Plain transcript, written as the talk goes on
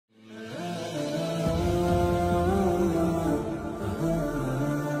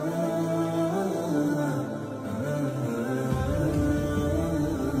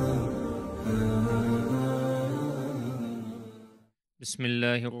بسم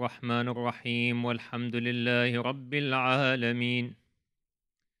الله الرحمن الرحيم والحمد لله رب العالمين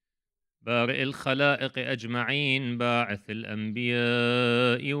بارئ الخلائق أجمعين باعث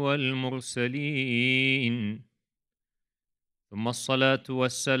الأنبياء والمرسلين ثم الصلاة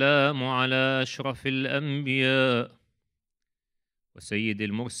والسلام على أشرف الأنبياء وسيد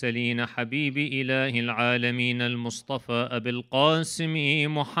المرسلين حبيب إله العالمين المصطفى أبي القاسم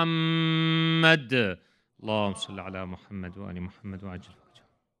محمد اللهم صل على محمد وآل محمد وعجل فرجه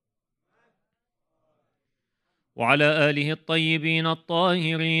وعلى آله الطيبين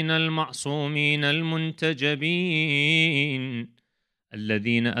الطاهرين المعصومين المنتجبين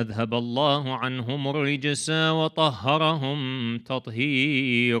الذين أذهب الله عنهم الرجس وطهرهم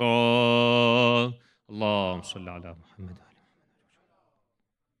تطهيرا اللهم صل على محمد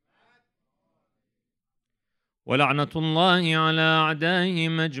ولعنة الله على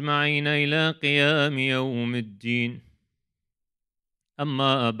أعدائهم أجمعين إلى قيام يوم الدين.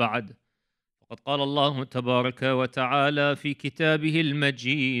 أما بعد، فقد قال الله تبارك وتعالى في كتابه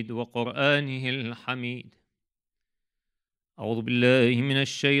المجيد وقرآنه الحميد: أعوذ بالله من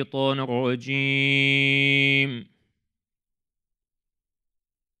الشيطان الرجيم.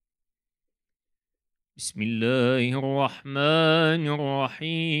 بسم الله الرحمن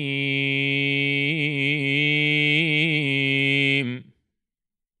الرحيم.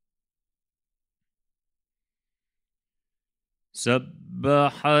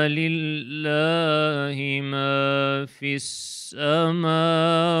 سبح لله ما في السماوات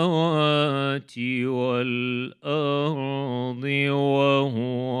والأرض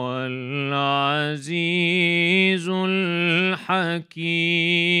وهو العزيز الحكيم.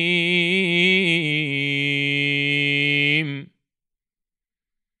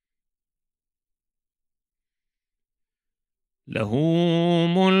 له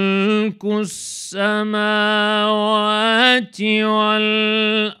ملك السماوات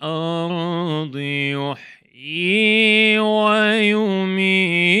والأرض يحيي ويميت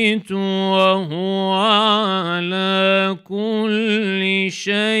وهو على كل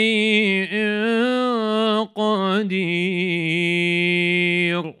شيء قدير.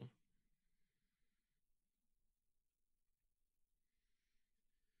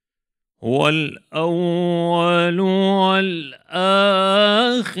 هو الأول والآخر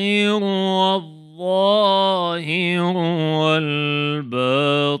والظاهر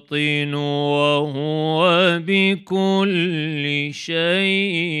والباطن وهو بكل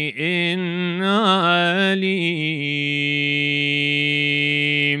شيء عليم.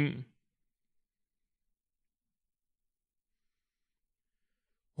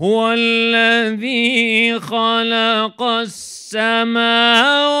 هو الذي خلق السماوات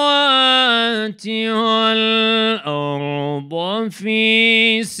والأرض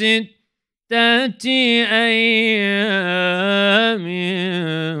في 6 أيام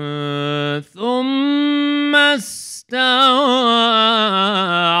ثم استوى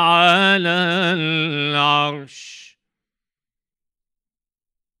على العرش.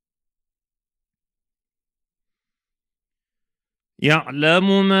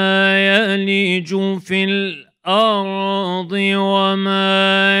 يعلم ما يلج في الأرض وما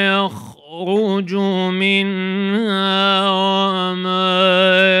يخرج منها وما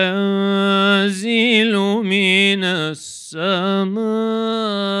ينزل من السماء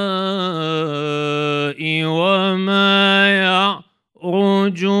وما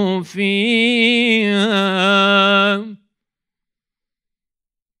يعرج فيها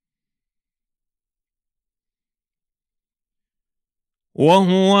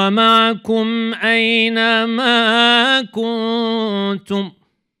وهو معكم أينما كنتم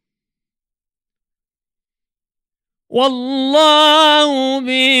والله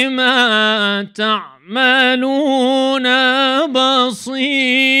بما تعملون بصير.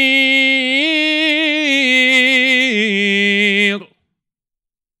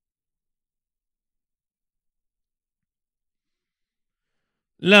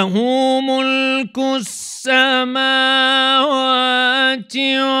 له ملك السماوات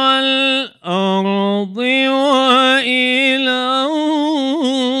والأرض وإلى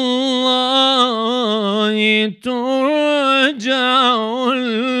الله ترجع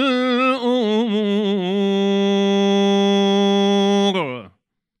الأمور.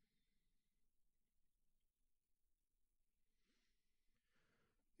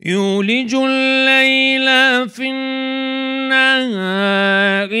 يولج الليل في النهار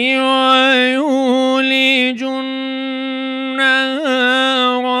ويولج النهار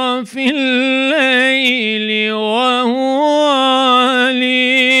في الليل وهو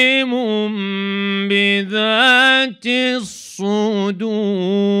عليم بذات الصدور.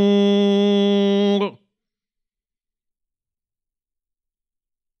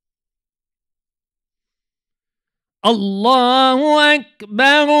 الله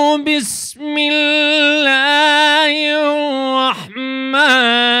أكبر بسم الله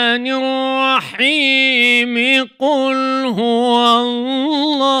الرحمن الرحيم قل هو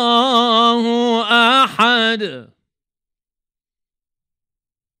الله أحد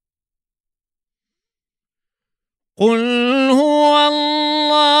قل هو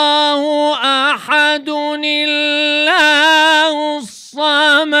الله أحد الله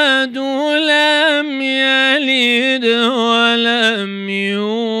الصمد لم يلد ولم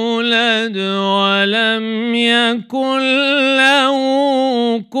يولد ولم يكن له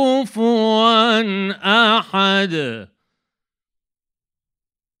كفوا أحد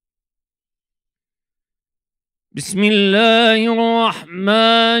بسم الله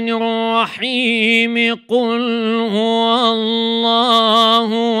الرحمن الرحيم قل هو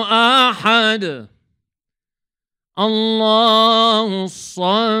الله أحد الله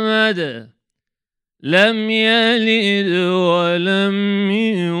الصمد لم يلد ولم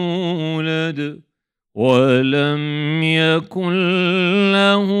يولد ولم يكن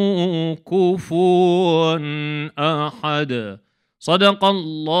له كفوا أحد صدق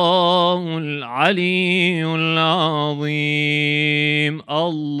الله العلي العظيم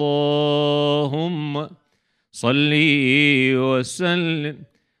اللهم صل وسلم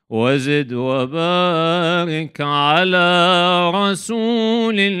وزد وبارك على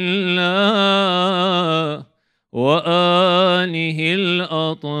رسول الله وآله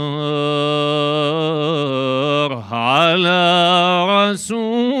الأطهار على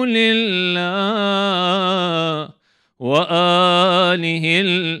رسول الله وآله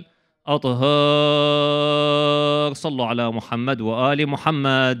الأطهار صلوا على محمد وآل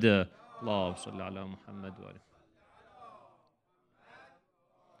محمد اللهم صل على محمد وآل.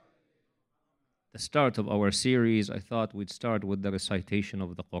 The start of our series, I thought we'd start with the recitation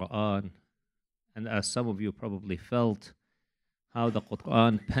of the Quran. And as some of you probably felt, how the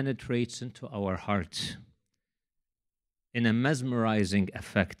Quran penetrates into our heart in a mesmerizing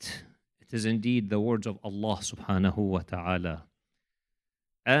effect. It is indeed the words of Allah subhanahu wa ta'ala.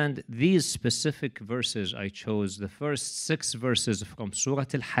 And these specific verses I chose, the first 6 verses from Surah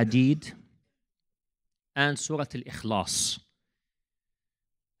Al-Hadid and Surah Al-Ikhlas.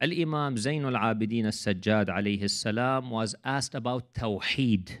 Al-Imam Zayn al-Abidin al-Sajjad alayhi salam was asked about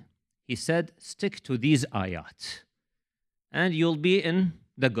Tawhid. He said, stick to these ayat and you'll be in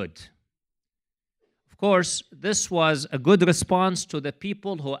the good. Of course, this was a good response to the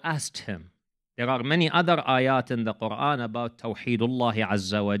people who asked him. There are many other ayat in the Quran about Tawheedullah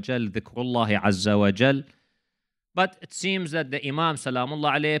Azza wa Jal, Dhikrullah Azza wa Jal. But it seems that the Imam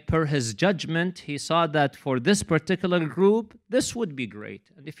Salamullah alayhi, per his judgment, he saw that for this particular group, this would be great.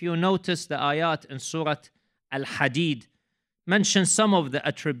 And if you notice the ayat in Surah Al-Hadid, mention some of the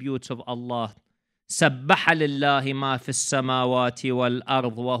attributes of Allah. سَبَّحَ لِلَّهِ مَا فِي السَّمَاوَاتِ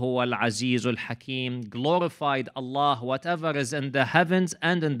وَالْأَرْضِ وَهُوَ الْعَزِيزُ الْحَكِيمُ. Glorified Allah, whatever is in the heavens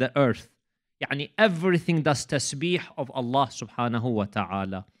and in the earth. يعني everything does tasbih of Allah subhanahu wa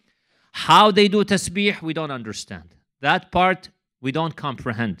ta'ala. How they do tasbih, we don't understand. That part, we don't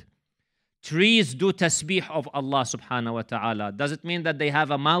comprehend. Trees do tasbih of Allah subhanahu wa ta'ala. Does it mean that they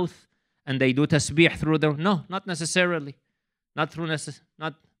have a mouth and they do tasbih through their... No, not necessarily. Not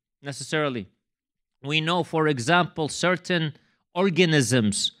necessarily. We know, for example, certain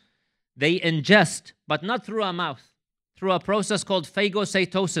organisms, they ingest, but not through a mouth. Through a process called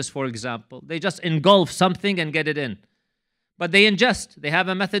phagocytosis, for example. They just engulf something and get it in. But they ingest. They have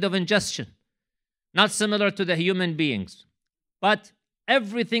a method of ingestion. Not similar to the human beings. But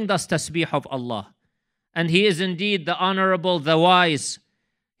everything does tasbih of Allah. And He is indeed the honorable, the wise.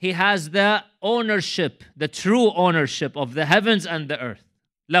 He has the ownership, the true ownership of the heavens and the earth.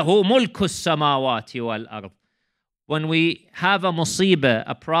 لَهُ مُلْكُ السَّمَاوَاتِ وَالْأَرْضِ. When we have a musibah,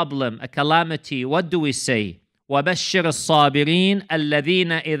 a problem, a calamity, what do we say? وَبَشِّرِ الصَّابِرِينَ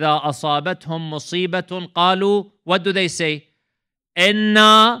الَّذِينَ إِذَا أَصَابَتْهُمْ مُصِيبَةٌ قَالُوا. What do they say?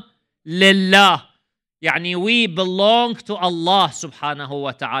 إِنَّا لِلَّهِ. يعني we belong to Allah subhanahu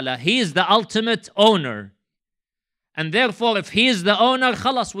wa ta'ala. He is the ultimate owner. And therefore, if He is the owner,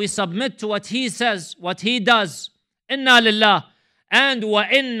 khalas, we submit to what He says, what He does. إِنَّا لِلَّهِ. And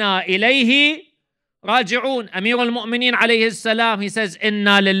وَإِنَّا إِلَيْهِ راجعون. Amir al-Mu'mineen alayhi salam, he says,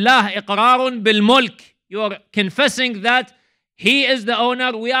 إِنَّا لِلَّهِ إِقْرَارٌ بِالْمُلْكِ. You are confessing that He is the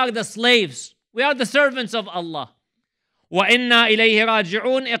owner, we are the slaves. We are the servants of Allah. وَإِنَّا إِلَيْهِ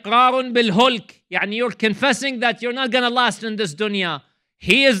رَاجِعُونَ إِقْرَارٌ بِالْهُلْكِ. يعني you're confessing that you're not going to last in this dunya.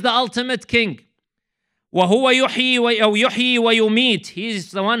 He is the ultimate king. وَهُوَ يُحْيِي وَيُمِيتُ.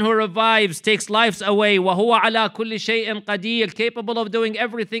 He's the one who revives, takes lives away. وَهُوَ عَلَى كُلِّ شَيْءٍ قَدِيرٌ, capable of doing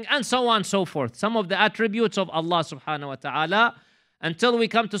everything, and so on and so forth. Some of the attributes of Allah subhanahu wa ta'ala, until we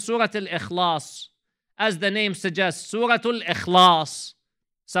come to Surah Al-Ikhlas. As the name suggests, Surah Al-Ikhlas.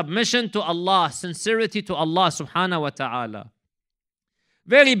 Submission to Allah, sincerity to Allah subhanahu wa ta'ala.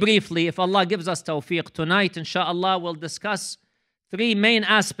 Very briefly, if Allah gives us tawfiq, tonight inshaAllah we'll discuss three main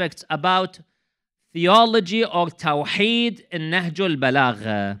aspects about theology or Tawhid in Nahj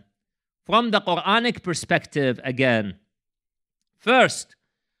al-Balagha from the Qur'anic perspective again. First,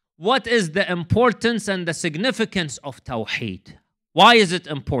 what is the importance and the significance of Tawhid? Why is it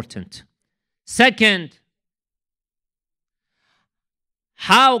important? Second,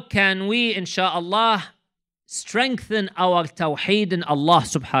 how can we, insha'Allah, strengthen our Tawheed in Allah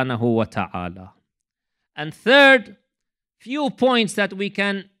subhanahu wa ta'ala? And third, few points that we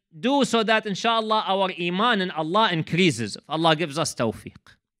can do so that inshallah our iman in Allah increases if Allah gives us tawfiq.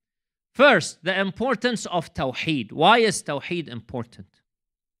 First, the importance of Tawheed. Why is Tawheed important?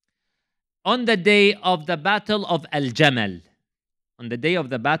 On the day of the battle of Al-Jamal,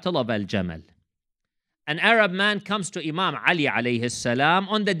 an Arab man comes to Imam Ali alayhi salam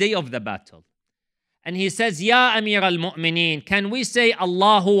on the day of the battle. And he says, Ya Amir al-Mu'mineen, can we say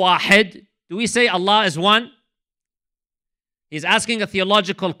Allahu Wahid? Do we say Allah is one? He's asking a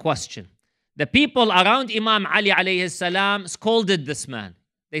theological question. The people around Imam Ali alayhi salam scolded this man.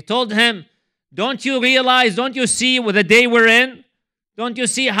 They told him, don't you realize, don't you see with the day we're in? Don't you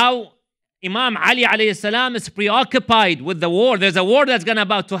see how Imam Ali alayhi salam is preoccupied with the war? There's a war that's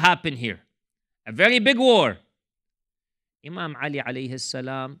about to happen here. A very big war. Imam Ali alayhi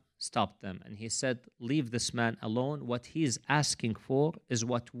salam stopped them and he said, leave this man alone. What he is asking for is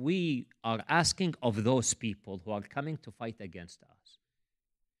what we are asking of those people who are coming to fight against us.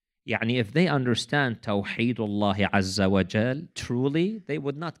 Yani if they understand Tawheedullah Azza wa Jal truly, they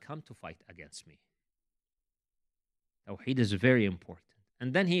would not come to fight against me. Tawheed is very important.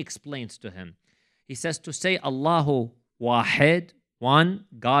 And then he explains to him. He says to say Allahu Wahid, one,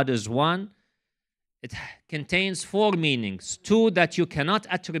 God is one. It contains four meanings. Two that you cannot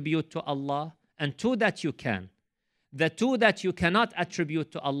attribute to Allah and two that you can. The two that you cannot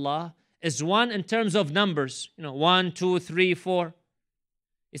attribute to Allah is one in terms of numbers. 1, 2, 3, 4.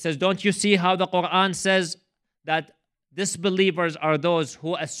 He says, don't you see how the Quran says that disbelievers are those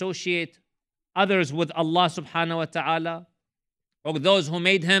who associate others with Allah subhanahu wa ta'ala? Or those who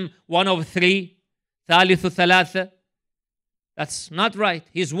made him one of three? Thalithu thalatha. That's not right.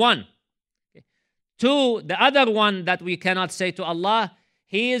 He's one. Two, the other one that we cannot say to Allah,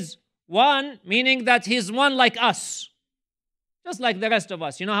 He is one, meaning that He's one like us. Just like the rest of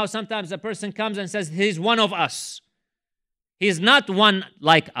us. You know how sometimes a person comes and says, He's one of us. He's not one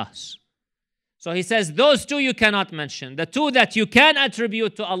like us. So he says, those two you cannot mention. The two that you can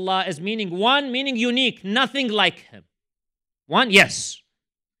attribute to Allah is meaning one, meaning unique, nothing like Him. One, yes.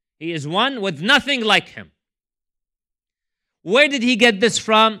 He is one with nothing like Him. Where did he get this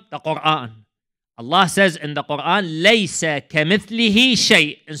from? The Quran. Allah says in the Quran, لَيْسَ كَمِثْلِهِ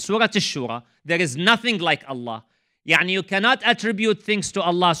شَيْءٍ. In Surah Al-Shura, there is nothing like Allah. Yani you cannot attribute things to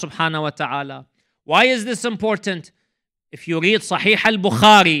Allah subhanahu wa ta'ala. Why is this important? If you read Sahih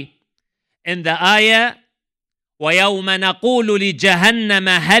al-Bukhari, in the ayah, وَيَوْمَ نَقُولُ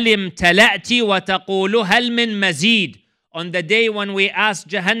لِجَهَنَّمَ هَلِ امْتَلَأْتِ وَتَقُولُ هَلْ مِن مَزِيدٍ. On the day when we ask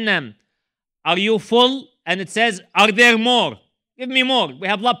Jahannam, are you full? And it says, are there more? Give me more. We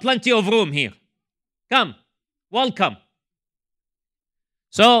have plenty of room here. Come, welcome.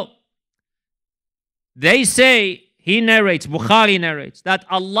 So, they say, he narrates, Bukhari narrates, that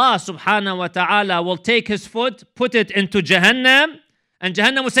Allah subhanahu wa ta'ala will take his foot, put it into Jahannam, and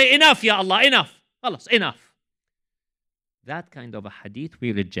Jahannam will say, enough, Ya Allah, enough. Khalas, enough. That kind of a hadith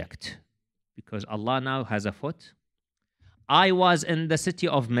we reject, because Allah now has a foot. I was in the city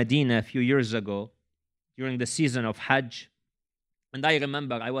of Medina a few years ago, during the season of Hajj, and I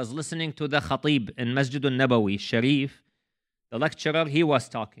remember I was listening to the Khatib in Masjid al-Nabawi, Sharif, the lecturer, he was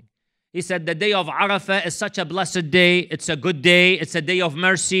talking. He said the day of Arafah is such a blessed day, it's a good day, it's a day of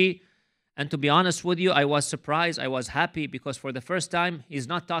mercy. And to be honest with you, I was surprised, I was happy, because for the first time, he's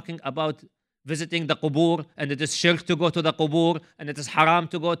not talking about visiting the qubur, and it is shirk to go to the qubur, and it is haram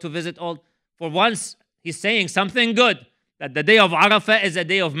to go to visit all. For once, he's saying something good, that the day of Arafah is a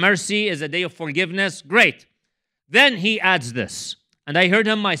day of mercy, is a day of forgiveness. Great. Then he adds this, and I heard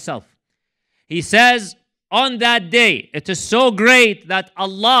him myself. He says, on that day, it is so great that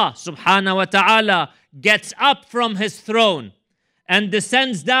Allah subhanahu wa ta'ala gets up from his throne and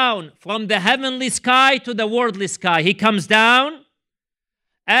descends down from the heavenly sky to the worldly sky. He comes down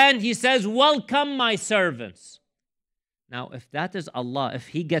And he says, welcome my servants. Now, if that is Allah, if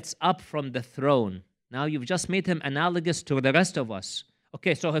he gets up from the throne, now you've just made him analogous to the rest of us.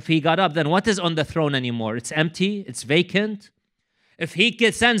 Okay, so if he got up, then what is on the throne anymore? It's empty, it's vacant. If he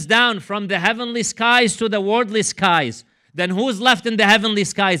descends down from the heavenly skies to the worldly skies, then who's left in the heavenly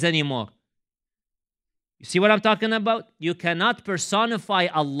skies anymore? You see what I'm talking about? You cannot personify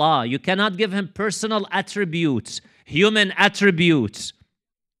Allah. You cannot give him personal attributes, human attributes.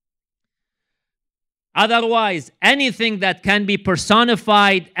 Otherwise, anything that can be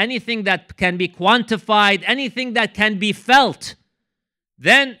personified, anything that can be quantified, anything that can be felt,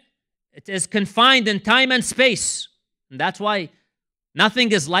 then it is confined in time and space. And that's why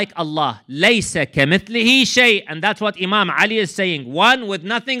nothing is like Allah. لَيْسَ كَمِثْلِهِ شَيْءٍ. And that's what Imam Ali is saying. One with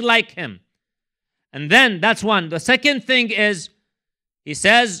nothing like him. And then that's one. The second thing is, he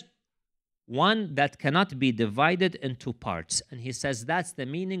says, one that cannot be divided into parts. And he says that's the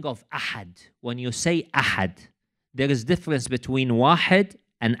meaning of ahad. When you say ahad, there is difference between wahid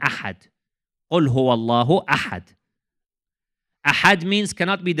and ahad. قُلْ هُوَ اللَّهُ ahad. Ahad means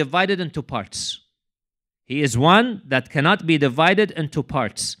cannot be divided into parts. He is one that cannot be divided into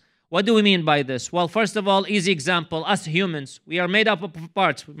parts. What do we mean by this? Well, first of all, easy example. Us humans, we are made up of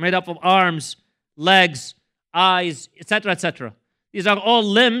parts. We're made up of arms, legs, eyes, etc., etc. These are all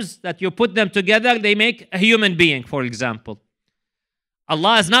limbs that you put them together, they make a human being, for example.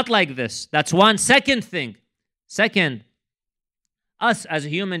 Allah is not like this. That's one. Second thing. Second, us as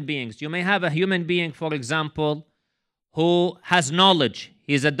human beings. You may have a human being, for example, who has knowledge.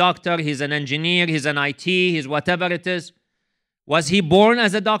 He's a doctor, he's an engineer, he's an IT, he's whatever it is. Was he born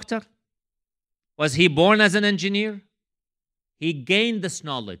as a doctor? Was he born as an engineer? He gained this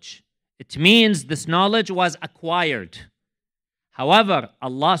knowledge. It means this knowledge was acquired. However,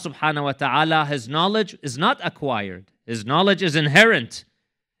 Allah subhanahu wa ta'ala, his knowledge is not acquired. His knowledge is inherent.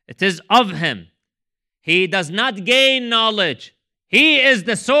 It is of him. He does not gain knowledge. He is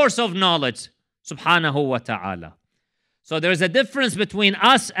the source of knowledge, subhanahu wa ta'ala. So there is a difference between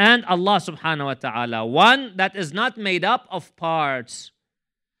us and Allah subhanahu wa ta'ala. One that is not made up of parts.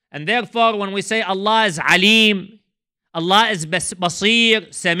 And therefore, when we say Allah is Alim, Allah is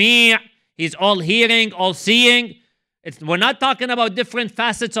Basir, Sami', He's all hearing, all seeing. We're not talking about different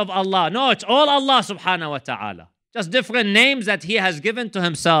facets of Allah. No, it's all Allah subhanahu wa ta'ala. Just different names that He has given to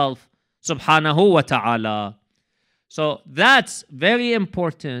Himself subhanahu wa ta'ala. So that's very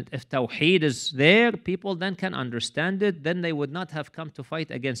important. If Tawhid is there, people then can understand it. Then they would not have come to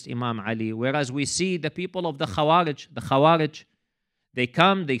fight against Imam Ali. Whereas we see the people of the Khawarij, they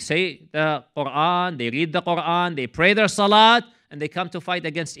come, they say the Quran, they read the Quran, they pray their Salat, and they come to fight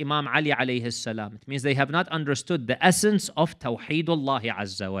against Imam Ali alayhi salam. It means they have not understood the essence of Tawheedullah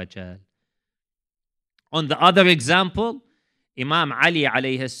Azza wa Jal. On the other example, Imam Ali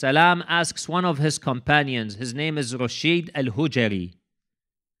alayhi salam asks one of his companions, his name is Rashid al-Hujari.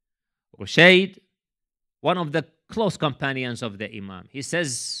 Rashid, one of the close companions of the Imam. He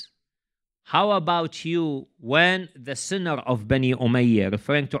says, how about you when the sinner of Bani Umayyah,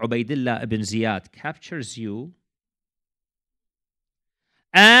 referring to Ubaidillah ibn Ziyad, captures you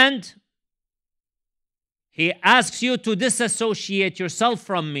and he asks you to disassociate yourself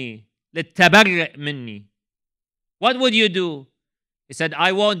from me, لِلتَّبَرِّئْ مِنِّي. What would you do? He said,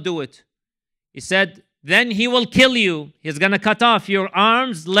 I won't do it. He said, then he will kill you. He's going to cut off your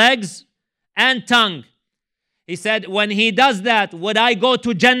arms, legs, and tongue. He said, when he does that, would I go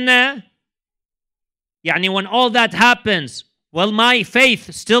to Jannah? Yani when all that happens, will my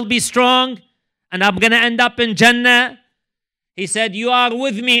faith still be strong? And I'm going to end up in Jannah? He said, you are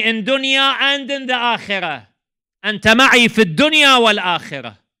with me in dunya and in the akhirah. أنت معي في الدنيا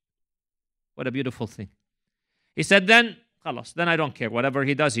والآخرة. What a beautiful thing. He said, then I don't care. Whatever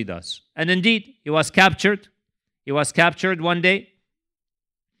he does, he does. And indeed, he was captured. He was captured one day.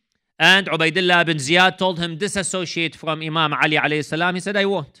 And Ubaidillah bin Ziyad told him, disassociate from Imam Ali alayhi salam. He said, I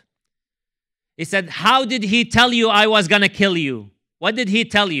won't. He said, how did he tell you I was going to kill you? What did he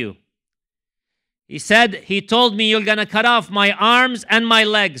tell you? He said, he told me you're going to cut off my arms and my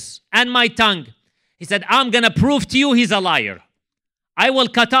legs and my tongue. He said, I'm going to prove to you he's a liar. I will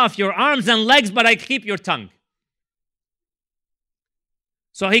cut off your arms and legs, but I keep your tongue.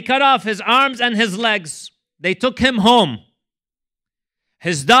 So he cut off his arms and his legs. They took him home.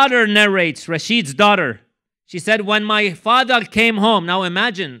 His daughter narrates, Rashid's daughter. She said, when my father came home, now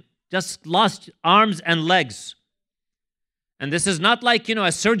imagine, just lost arms and legs. And this is not like,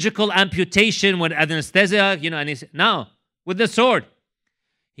 a surgical amputation with anesthesia, and no, with the sword.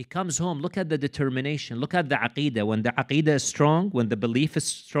 He comes home, look at the determination, look at the aqeedah. When the aqeedah is strong, when the belief is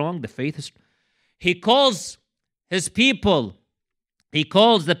strong, the faith is strong. He calls his people, He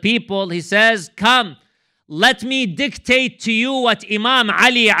calls the people, he says, come, let me dictate to you what Imam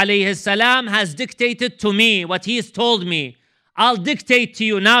Ali alayhi salam has dictated to me, what he has told me. I'll dictate to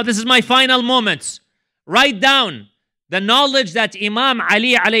you. Now, this is my final moments. Write down the knowledge that Imam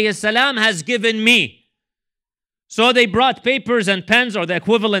Ali alayhi salam has given me. So they brought papers and pens, or the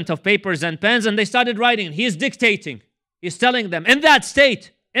equivalent of papers and pens, and they started writing. He is dictating. He's telling them, in that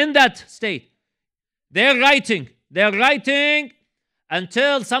state, they're writing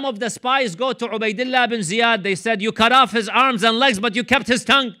until some of the spies go to Ubaidillah bin Ziyad. They said, you cut off his arms and legs, but you kept his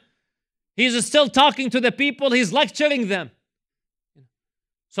tongue. He's still talking to the people. He's lecturing them.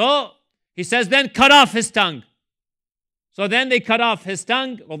 So he says, then cut off his tongue. So then they cut off his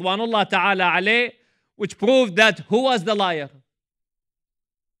tongue, Radwanullah ta'ala alayh, which proved that who was the liar?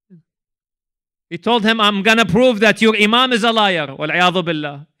 He told him, I'm going to prove that your imam is a liar. Wal-'iyadhu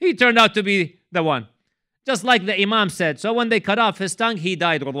billah. He turned out to be the one. Just like the imam said. So when they cut off his tongue, he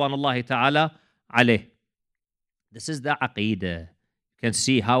died, Radwanullahi ta'ala alayh. This is the aqeedah. You can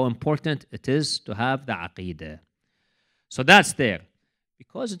see how important it is to have the aqeedah. So that's there.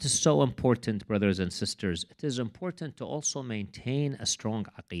 Because it is so important, brothers and sisters, it is important to also maintain a strong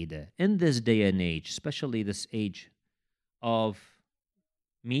aqeedah. In this day and age, especially this age of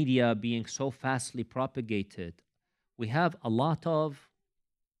media being so fastly propagated, we have a lot of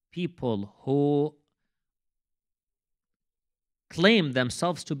people who claim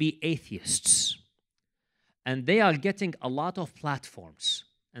themselves to be atheists. And they are getting a lot of platforms.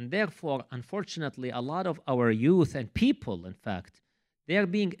 And therefore, unfortunately, a lot of our youth and people, in fact, they are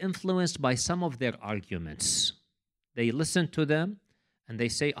being influenced by some of their arguments. They listen to them and they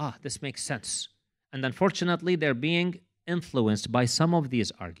say, this makes sense. And unfortunately, they're being influenced by some of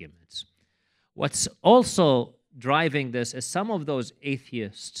these arguments. What's also driving this is some of those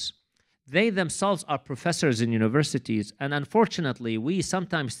atheists, they themselves are professors in universities. And unfortunately, we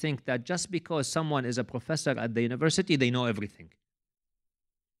sometimes think that just because someone is a professor at the university, they know everything.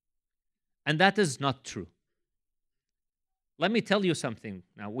 And that is not true. Let me tell you something.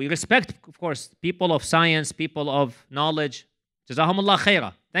 Now, we respect, of course, people of science, people of knowledge. Jazahumullah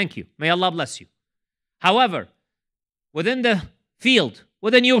khairah. Thank you. May Allah bless you. However, within the field,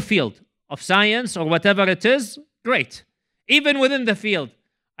 within your field of science or whatever it is, great. Even within the field,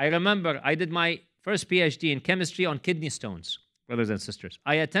 I remember I did my first PhD in chemistry on kidney stones, brothers and sisters.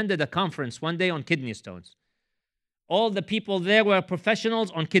 I attended a conference one day on kidney stones. All the people there were professionals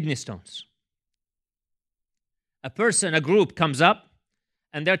on kidney stones. A group comes up,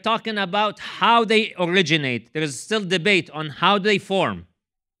 and they're talking about how they originate. There is still debate on how they form.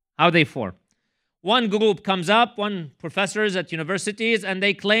 One group comes up, one professors at universities, and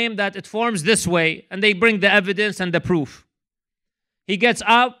they claim that it forms this way, and they bring the evidence and the proof. He gets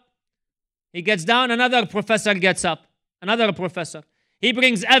up, he gets down, another professor gets up, another professor. He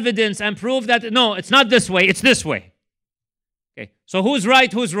brings evidence and proof that, no, it's not this way, it's this way. Okay, so who's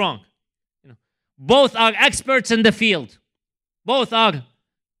right, who's wrong? Both are experts in the field. Both are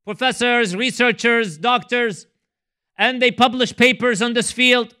professors, researchers, doctors, and they publish papers on this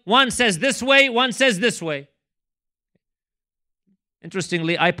field. One says this way, one says this way.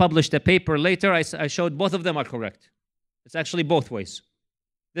 Interestingly, I published a paper later. I showed both of them are correct. It's actually both ways.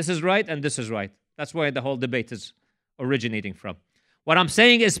 This is right and this is right. That's where the whole debate is originating from. What I'm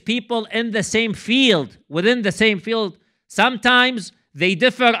saying is people in the same field, within the same field, sometimes they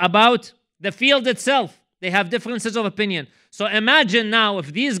differ about the field itself. They have differences of opinion. So imagine now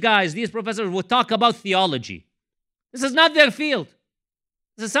if these guys, these professors would talk about theology. This is not their field.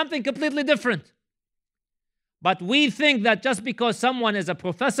 This is something completely different. But we think that just because someone is a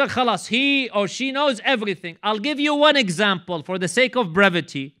professor, khalas, he or she knows everything. I'll give you one example for the sake of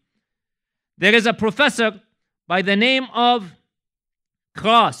brevity. There is a professor by the name of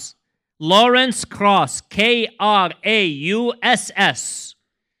Krauss, Lawrence Krauss, Krauss.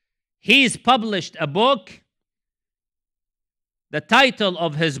 He's published a book. The title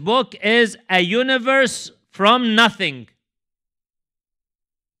of his book is A Universe from Nothing.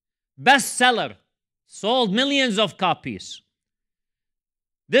 Bestseller. Sold millions of copies.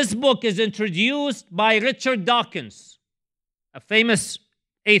 This book is introduced by Richard Dawkins, a famous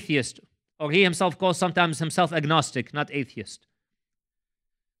atheist, or he himself calls sometimes himself agnostic, not atheist.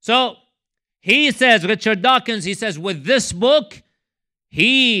 So he says, Richard Dawkins, he says, with this book,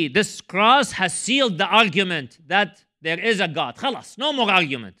 this Krauss has sealed the argument that there is a God. Khalas, no more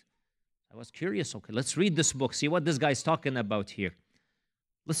argument. I was curious, okay, let's read this book, see what this guy's talking about here.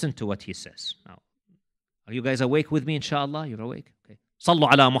 Listen to what he says. Now, are you guys awake with me, inshallah? You're awake? Okay. Sallu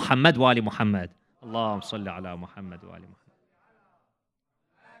ala Muhammad wa ali Muhammad. Allahumma salli ala Muhammad wa ali Muhammad.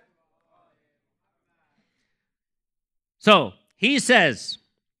 So, He says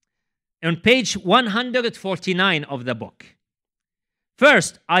on page 149 of the book,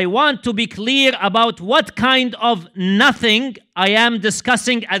 first, I want to be clear about what kind of nothing I am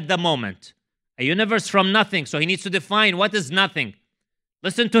discussing at the moment. A universe from nothing. So he needs to define what is nothing.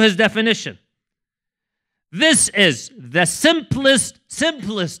 Listen to his definition. This is the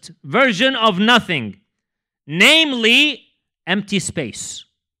simplest version of nothing, namely empty space.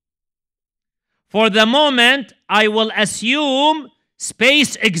 For the moment, I will assume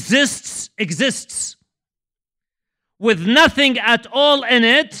space exists with nothing at all in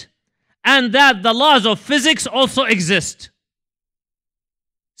it, and that the laws of physics also exist.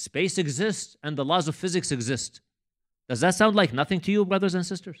 Space exists and the laws of physics exist. Does that sound like nothing to you, brothers and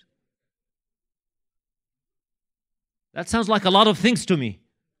sisters? That sounds like a lot of things to me.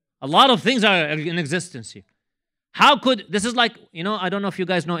 A lot of things are in existence here. How could, this is like, I don't know if you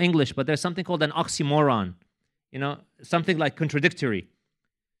guys know English, but there's something called an oxymoron. Something like contradictory.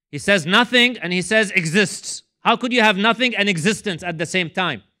 He says nothing and he says exists. How could you have nothing and existence at the same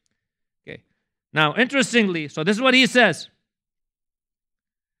time? Okay. Now, interestingly, so this is what he says.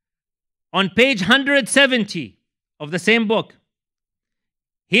 On page 170 of the same book,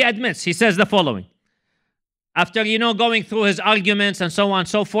 he admits, he says the following. After, going through his arguments and so on and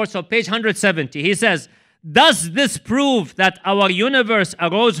so forth, so page 170, he says, does this prove that our universe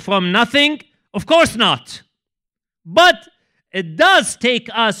arose from nothing? Of course not. But it does take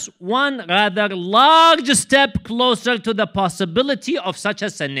us one rather large step closer to the possibility of such a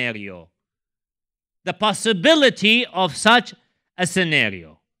scenario. The possibility of such a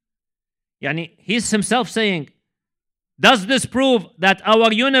scenario. He's himself saying, does this prove that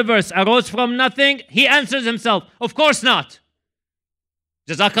our universe arose from nothing? He answers himself, of course not.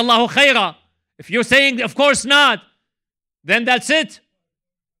 Jazakallahu khaira. If you're saying, of course not, then that's it.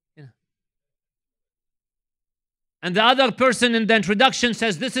 And the other person in the introduction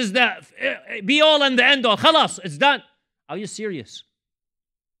says, this is the be-all and the end-all. Khalas, it's done. Are you serious?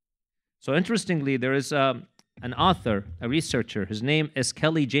 So interestingly, there is an author, a researcher. His name is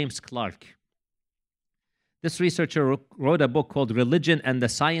Kelly James Clark. This researcher wrote a book called Religion and the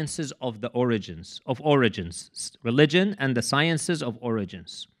Sciences of Origins. Religion and the Sciences of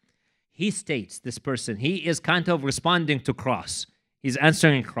Origins. He states, this person, he is kind of responding to Cross. He's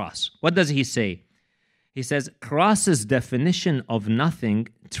answering Cross. What does he say? He says, Cross's definition of nothing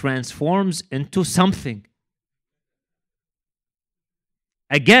transforms into something.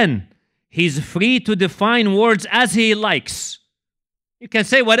 Again, he's free to define words as he likes. You can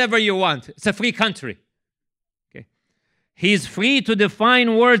say whatever you want. It's a free country. Okay. He's free to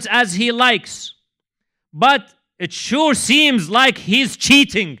define words as he likes. But it sure seems like he's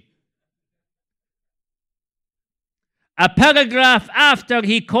cheating. A paragraph after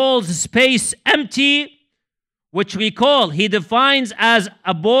he calls space empty, which recall he defines as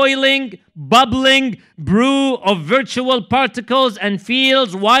a boiling, bubbling brew of virtual particles and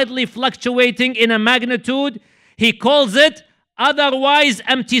fields widely fluctuating in a magnitude, he calls it otherwise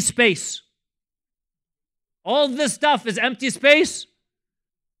empty space. All this stuff is empty space.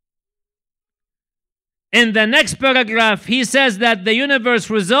 In the next paragraph, he says that the universe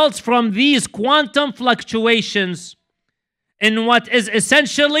results from these quantum fluctuations in what is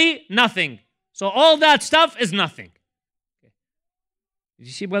essentially nothing. So all that stuff is nothing. You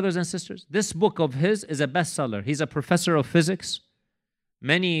see, brothers and sisters, this book of his is a bestseller. He's a professor of physics.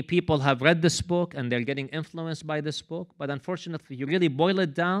 Many people have read this book and they're getting influenced by this book. But unfortunately, you really boil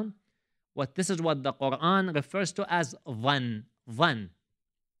it down, this is what the Quran refers to as dhann.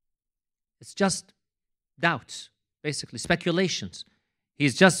 It's just doubts, basically, speculations.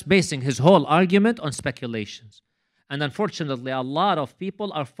 He's just basing his whole argument on speculations. And unfortunately, a lot of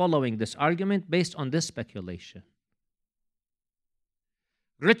people are following this argument based on this speculation.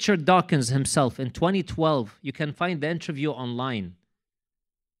 Richard Dawkins himself, in 2012, you can find the interview online.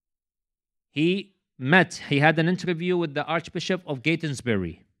 He had an interview with the Archbishop of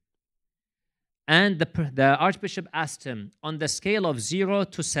Gainsbury. And the Archbishop asked him, on the scale of 0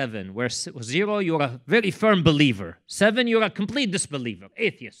 to 7, where 0, you're a very firm believer. 7, you're a complete disbeliever,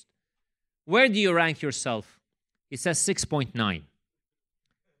 atheist. Where do you rank yourself? He says 6.9.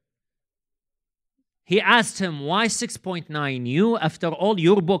 He asked him, why 6.9? You, after all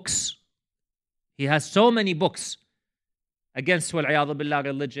your books, he has so many books against wal-'iyadhu billah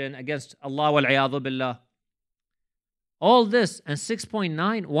religion, against Allah wal-'iyadhu billah. All this, and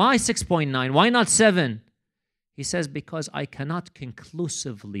 6.9? Why 6.9? Why not 7? He says, because I cannot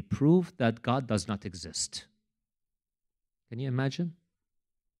conclusively prove that God does not exist. Can you imagine?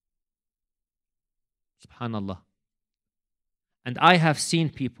 Subhanallah. And I have seen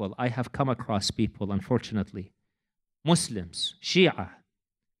people, I have come across people, unfortunately, Muslims, Shia,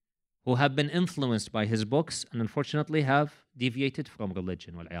 who have been influenced by his books and unfortunately have deviated from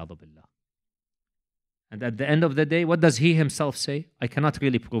religion. Wal-'iyadhu billah. And at the end of the day, what does he himself say? I cannot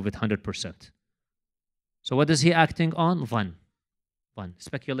really prove it 100%. So what is he acting on? Dhann.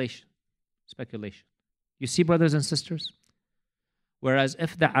 Speculation. Speculation. You see, brothers and sisters? Whereas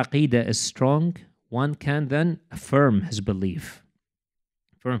if the aqidah is strong, one can then affirm his belief.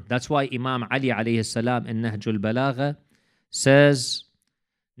 That's why Imam Ali alayhi salam in Nahj al-Balagha says,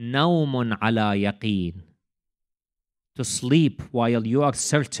 Nawmun ala yaqeen. To sleep while you are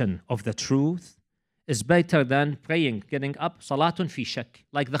certain of the truth is better than praying, getting up, salatun fi shak,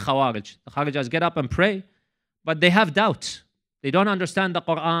 like the Khawarij. The Khawarijs get up and pray, but they have doubt. They don't understand the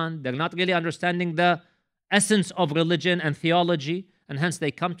Quran. They're not really understanding the essence of religion and theology, and hence they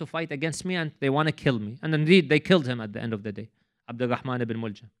come to fight against me and they want to kill me. And indeed, they killed him at the end of the day. Abdul Rahman ibn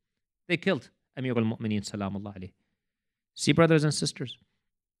Muljam. They killed Amir al-Mu'mineen, salamullah alayhi. See, brothers and sisters?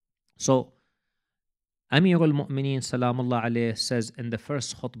 So, Amir al-Mu'mineen, salamullah alayhi, says in the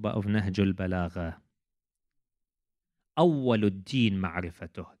first khutbah of Nahj al-Balagha, أول الدين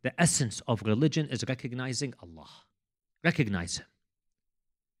معرفته. The essence of religion is recognizing Allah. Recognize Him.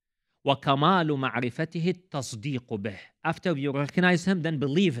 وكمال معرفته التصديق به. After you recognize Him, then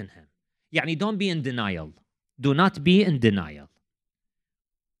believe in Him. يعني don't be in denial. Do not be in denial.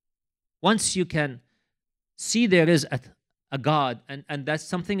 Once you can see there is a God, and that's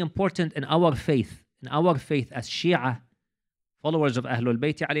something important in our faith. In our faith as Shia, followers of Ahlul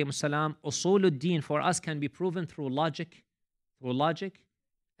Bayt alayhim salam, usul al-din for us can be proven through logic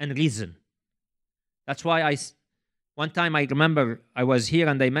and reason. That's why one time I remember I was here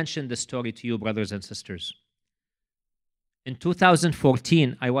and I mentioned this story to you, brothers and sisters. In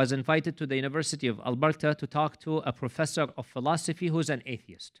 2014, I was invited to the University of Alberta to talk to a professor of philosophy who's an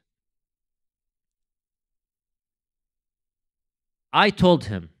atheist. I told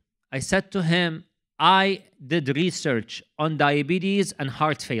him, I said to him, I did research on diabetes and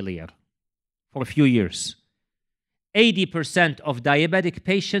heart failure for a few years. 80% of diabetic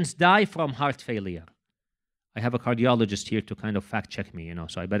patients die from heart failure. I have a cardiologist here to kind of fact check me,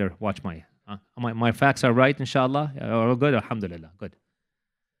 so I better watch my facts are right, inshallah. All good, alhamdulillah, good.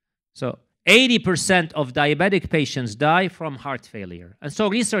 So 80% of diabetic patients die from heart failure. And so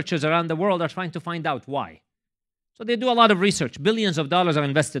researchers around the world are trying to find out why. So they do a lot of research. Billions of dollars are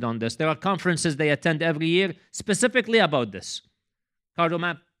invested on this. There are conferences they attend every year specifically about this.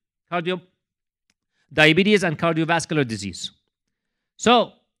 Diabetes and cardiovascular disease.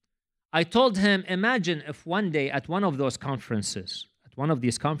 So I told him, imagine if one day at one of these conferences,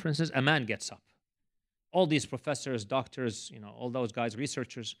 a man gets up. All these professors, doctors, all those guys,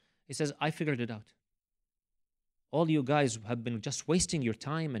 researchers. He says, I figured it out. All you guys have been just wasting your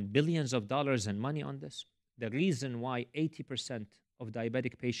time and billions of dollars and money on this. The reason why 80% of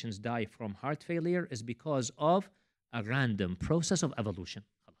diabetic patients die from heart failure is because of a random process of evolution.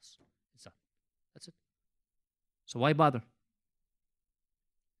 That's it. So why bother?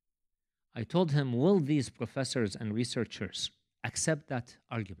 I told him, will these professors and researchers accept that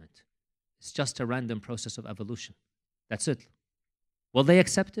argument? It's just a random process of evolution. That's it. Will they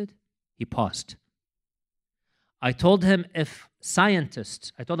accept it? He paused. I told him, if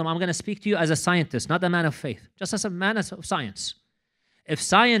scientists, I'm going to speak to you as a scientist, not a man of faith, just as a man of science. If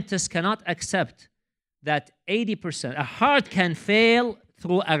scientists cannot accept that 80%, a heart can fail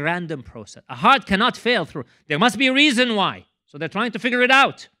through a random process. A heart cannot fail through, there must be a reason why. So they're trying to figure it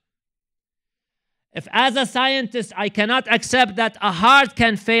out. If as a scientist I cannot accept that a heart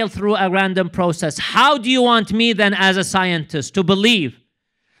can fail through a random process, how do you want me then as a scientist to believe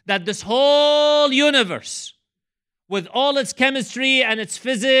that this whole universe, with all its chemistry and its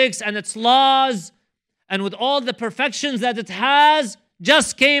physics and its laws and with all the perfections that it has,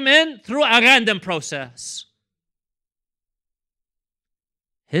 just came in through a random process?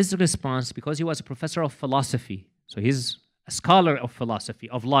 His response, because he was a professor of philosophy, so he's a scholar of philosophy,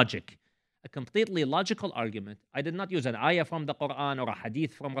 of logic, a completely logical argument. I did not use an ayah from the Quran or a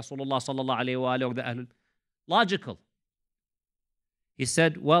hadith from Rasulullah sallallahu alayhi wa or the Ahlul. Logical. He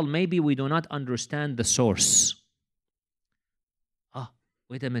said, well, maybe we do not understand the source.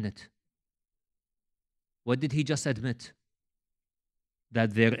 Wait a minute. What did he just admit?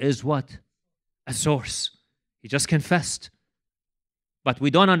 That there is what? A source. He just confessed. But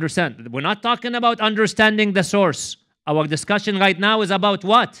we don't understand. We're not talking about understanding the source. Our discussion right now is about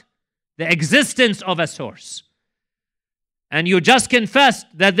what? The existence of a source. And you just confessed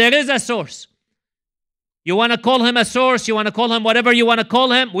that there is a source. You want to call him a source, you want to call him whatever you want to call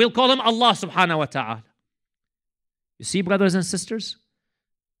him, we'll call him Allah subhanahu wa ta'ala. You see, brothers and sisters?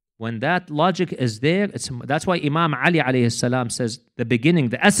 When that logic is there, that's why Imam Ali alayhi salam says the beginning,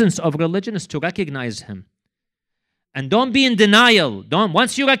 the essence of religion is to recognize him. And don't be in denial.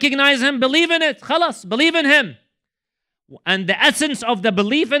 Once you recognize him, believe in it. Khalas, believe in him. And the essence of the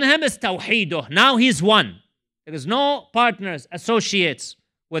belief in him is tawheeduh. Now he's one. There is no partners, associates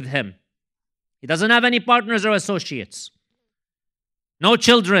with him. He doesn't have any partners or associates. No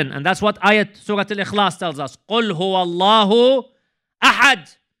children. And that's what ayat Surah Al-Ikhlas tells us. قُلْ هُوَ اللَّهُ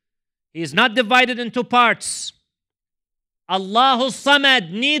أَحَدٌ. He is not divided into parts. Allahu Samad,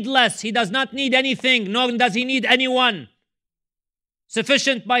 needless. He does not need anything, nor does he need anyone.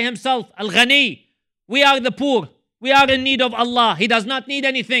 Sufficient by himself. Al-Ghani. We are the poor. We are in need of Allah. He does not need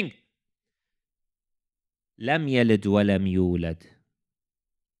anything. لم يلد ولم يولد.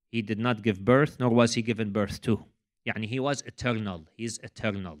 He did not give birth, nor was he given birth to. Yani he was eternal. He's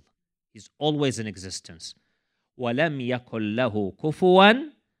eternal. He's always in existence. وَلَمْ يَكُنْ لَهُ كُفُوًا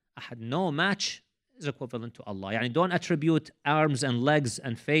أحد. No match is equivalent to Allah. Yani don't attribute arms and legs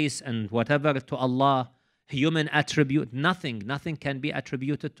and face and whatever to Allah. Human attribute, nothing can be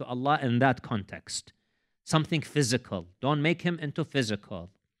attributed to Allah in that context. Something physical. Don't make him into physical.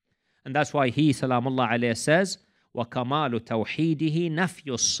 And that's why he, salamullah alayhi, says, وَكَمَالُ تَوْحِيدِهِ نَفْيُ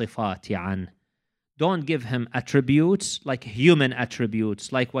الصِّفَاتِ عَنْهِ. Don't give him attributes like human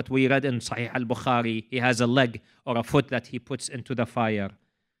attributes, like what we read in Sahih al-Bukhari. He has a leg or a foot that he puts into the fire.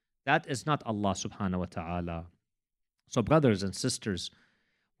 That is not Allah subhanahu wa ta'ala. So brothers and sisters,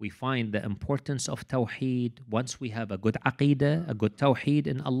 we find the importance of Tawheed. Once we have a good aqeedah, a good Tawheed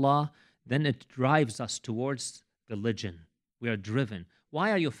in Allah, then it drives us towards religion. We are driven. Why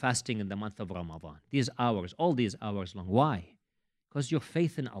are you fasting in the month of Ramadan? These hours, all these hours long. Why? Because your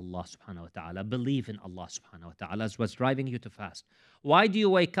faith in Allah subhanahu wa ta'ala, believe in Allah subhanahu wa ta'ala is what's driving you to fast. Why do you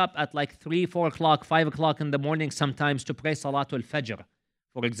wake up at like 3, 4 o'clock, 5 o'clock in the morning sometimes to pray Salatul Fajr,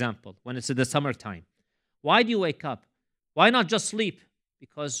 for example, when it's in the summertime? Why do you wake up? Why not just sleep?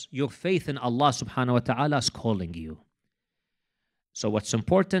 Because your faith in Allah subhanahu wa ta'ala is calling you. So what's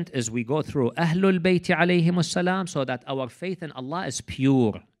important is we go through Ahlul Bayt alayhimus salam so that our faith in Allah is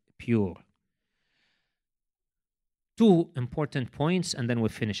pure. Two important points and then we'll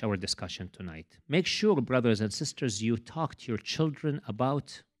finish our discussion tonight. Make sure, brothers and sisters, you talk to your children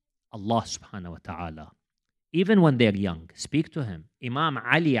about Allah subhanahu wa ta'ala. Even when they're young, speak to him. Imam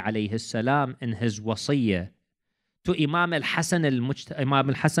Ali alayhi salam in his wasiyah to Imam al-Hasan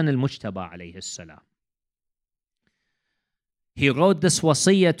al-Mujtaba alayhi salam. He wrote this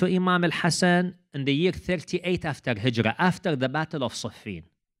wasiyah to Imam al-Hasan in the year 38 after Hijrah, after the Battle of Siffin.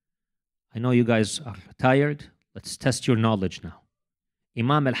 I know you guys are tired. Let's test your knowledge now.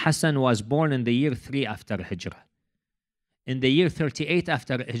 Imam al-Hasan was born in the year 3 after Hijrah. In the year 38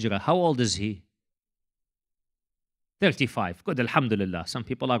 after Hijrah, how old is he? 35. Good, alhamdulillah. Some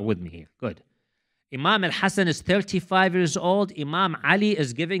people are with me here. Good. Imam al-Hasan is 35 years old. Imam Ali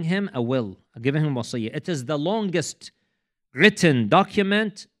is giving him a will, giving him wasiyah. It is the longest written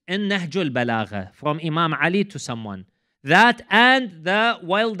document in Nahj al-Balagha from Imam Ali to someone. That and the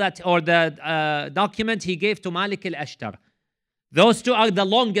will that, or the document he gave to Malik al-Ashtar. Those two are the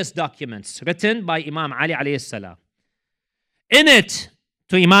longest documents written by Imam Ali alayhi salam. In it,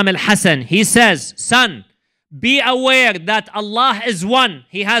 to Imam al-Hasan, he says, son, be aware that Allah is one.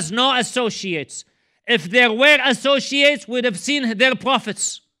 He has no associates. If there were associates, we would have seen their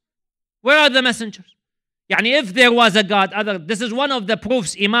prophets. Where are the messengers? Yani if there was a God, this is one of the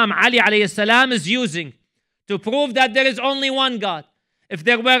proofs Imam Ali alayhi salam is using to prove that there is only one God. If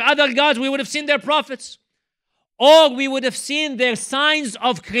there were other gods, we would have seen their prophets. Or we would have seen their signs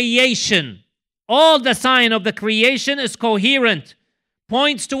of creation. All the sign of the creation is coherent,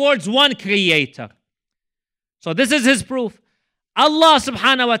 points towards one creator. So this is his proof. Allah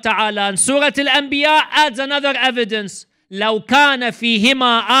subhanahu wa ta'ala in Surah Al-Anbiya adds another evidence. لو كان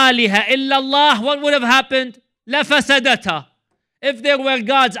فيهما آلهة إلا الله, what would have happened? لفسدتا. If there were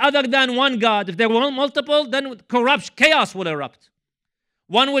gods other than one God, if there were multiple, then corruption, chaos would erupt.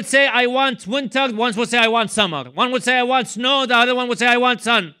 One would say, I want winter. One would say, I want summer. One would say, I want snow. The other one would say, I want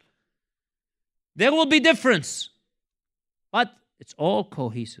sun. There will be difference. But it's all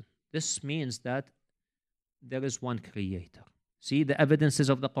cohesive. This means that there is one creator. See the evidences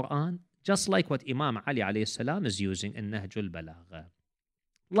of the Quran? Just like what Imam Ali alayhi salam is using in Nahj al-Balagha.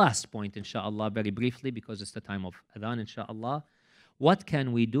 Last point, inshallah, very briefly, because it's the time of Adhan, inshallah. What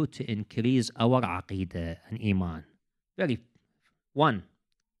can we do to increase our aqeedah and iman? One,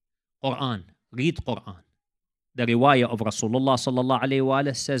 Quran. Read Quran. The riwayah of Rasulullah sallallahu alayhi wa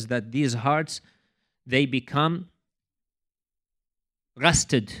sallam says that these hearts, they become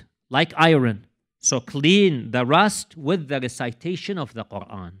rusted like iron. So clean the rust with the recitation of the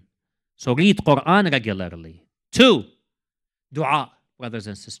Quran. So read Quran regularly. 2, dua, brothers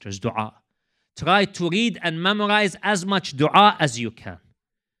and sisters, dua. Try to read and memorize as much dua as you can.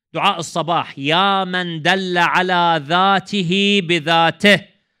 دعاء الصباح يا من دل على ذاته بذاته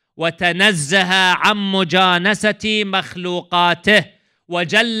وتنزه عن مجانسة مخلوقاته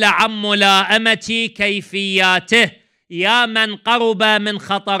وجل عن ملائمة كيفياته يا من قرب من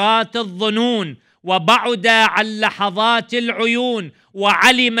خطرات الظنون وبعد عن لحظات العيون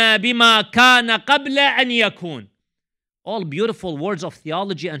وعلم بما كان قبل أن يكون. All beautiful words of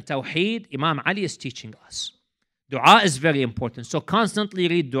theology and Tawhid Imam Ali is teaching us. Dua is very important. So constantly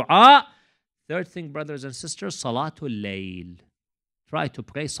read dua. Third thing, brothers and sisters, Salatul Layl. Try to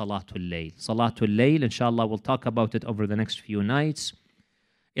pray Salatul Layl. Salatul Layl, inshallah, we'll talk about it over the next few nights.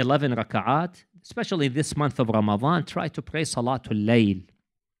 11 raka'at, especially this month of Ramadan, try to pray Salatul Layl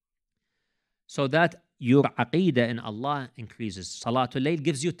so that your aqidah in Allah increases. Salatul Layl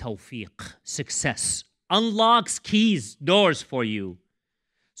gives you tawfiq, success, unlocks keys, doors for you.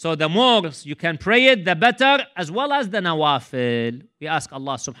 So the more you can pray it, the better, as well as the nawafil. We ask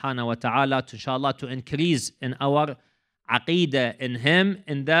Allah subhanahu wa ta'ala to, inshallah, to increase in our aqidah in Him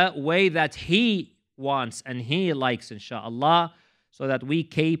in the way that He wants and He likes, inshallah, so that we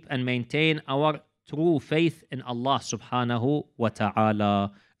keep and maintain our true faith in Allah subhanahu wa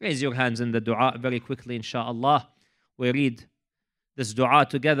ta'ala. Raise your hands in the dua very quickly, inshallah. We read this dua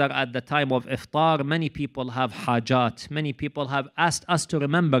together at the time of iftar. Many people have hajat. Many people have asked us to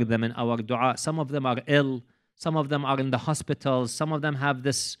remember them in our dua. Some of them are ill. Some of them are in the hospitals. Some of them have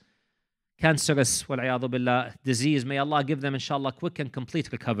this cancerous wal-'iyadhu billah disease. May Allah give them, inshallah, quick and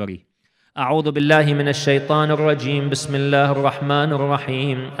complete recovery. أعوذ بالله من الشيطان الرجيم بسم الله الرحمن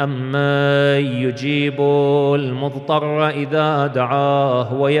الرحيم أمن يجيب المضطر إذا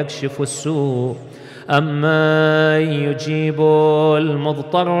دعاه ويكشف السوء أمن يجيب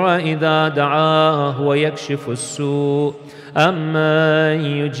المضطر إذا دعاه ويكشف السوء أمن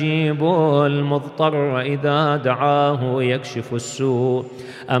يجيب المضطر إذا دعاه ويكشف السوء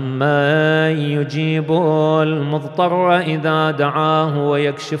أمن يجيب المضطر إذا دعاه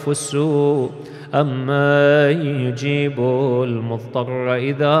ويكشف السوء أمن يجيب المضطر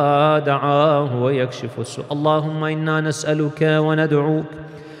إذا دعاه ويكشف السوء. اللهم إنا نسألك وندعوك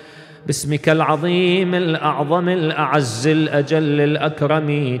باسمك العظيم الأعظم الأعز الأجل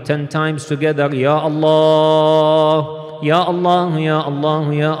الأكرم 10 times together. يا الله يا الله يا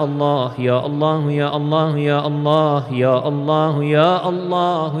الله يا الله يا الله يا الله يا الله يا الله يا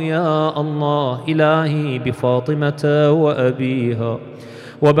الله يا الله إلهي بفاطمة وأبيها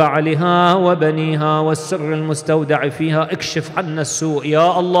وبعلها وبنيها والسر المستودع فيها اكشف عنا السوء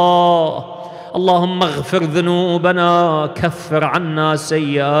يا الله. اللهم اغفر ذنوبنا كفر عنا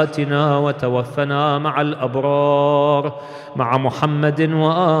سيئاتنا وتوفنا مع الأبرار مع محمد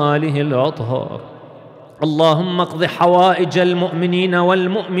وآله الأطهار. اللهم اقض حوائج المؤمنين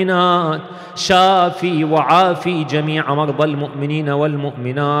والمؤمنات شافي وعافي جميع مرضى المؤمنين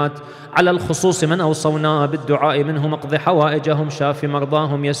والمؤمنات على الخصوص من أوصونا بالدعاء منهم اقض حوائجهم شافي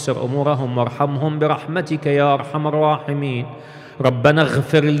مرضاهم يسر أمورهم وارحمهم برحمتك يا أرحم الراحمين. ربنا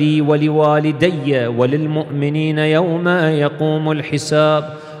اغفر لي ولوالدي وللمؤمنين يوم يقوم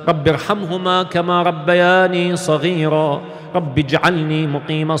الحساب. رب ارحمهما كما ربياني صغيرا. رب اجعلني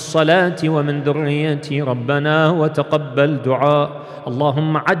مقيم الصلاة ومن ذريتي ربنا وتقبل دعاء.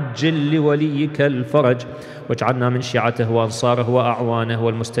 اللهم عجل لوليك الفرج واجعلنا من شيعته وأنصاره وأعوانه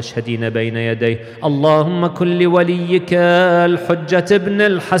والمستشهدين بين يديه. اللهم كن لوليك الحجة بن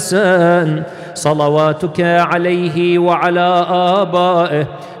الحسن صلواتك عليه وعلى آبائه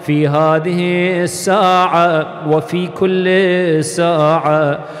في هذه الساعة وفي كل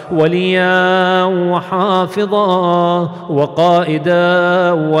ساعة وليا وحافظا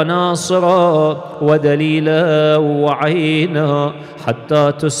وقائدا وناصرا ودليلا وعينا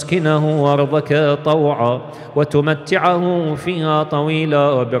حتى تسكنه أرضك طوعا وتمتعه فيها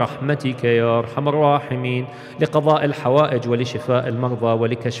طويلا برحمتك يا أرحم الراحمين. لقضاء الحوائج ولشفاء المرضى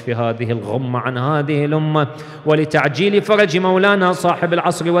ولكشف هذه الغمة عن هذه الأمة ولتعجيل فرج مولانا صاحب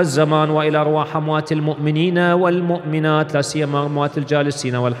العصر والزمان وإلى أرواح أموات المؤمنين والمؤمنات لا سيما أموات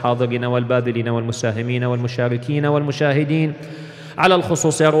الجالسين والحاضرين والباذلين والمساهمين والمشاركين والمشاهدين على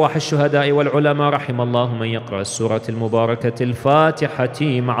الخصوص أرواح الشهداء والعلماء. رحم الله من يقرأ السورة المباركة الفاتحة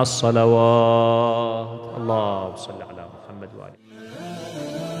مع الصلوات. اللهم صل على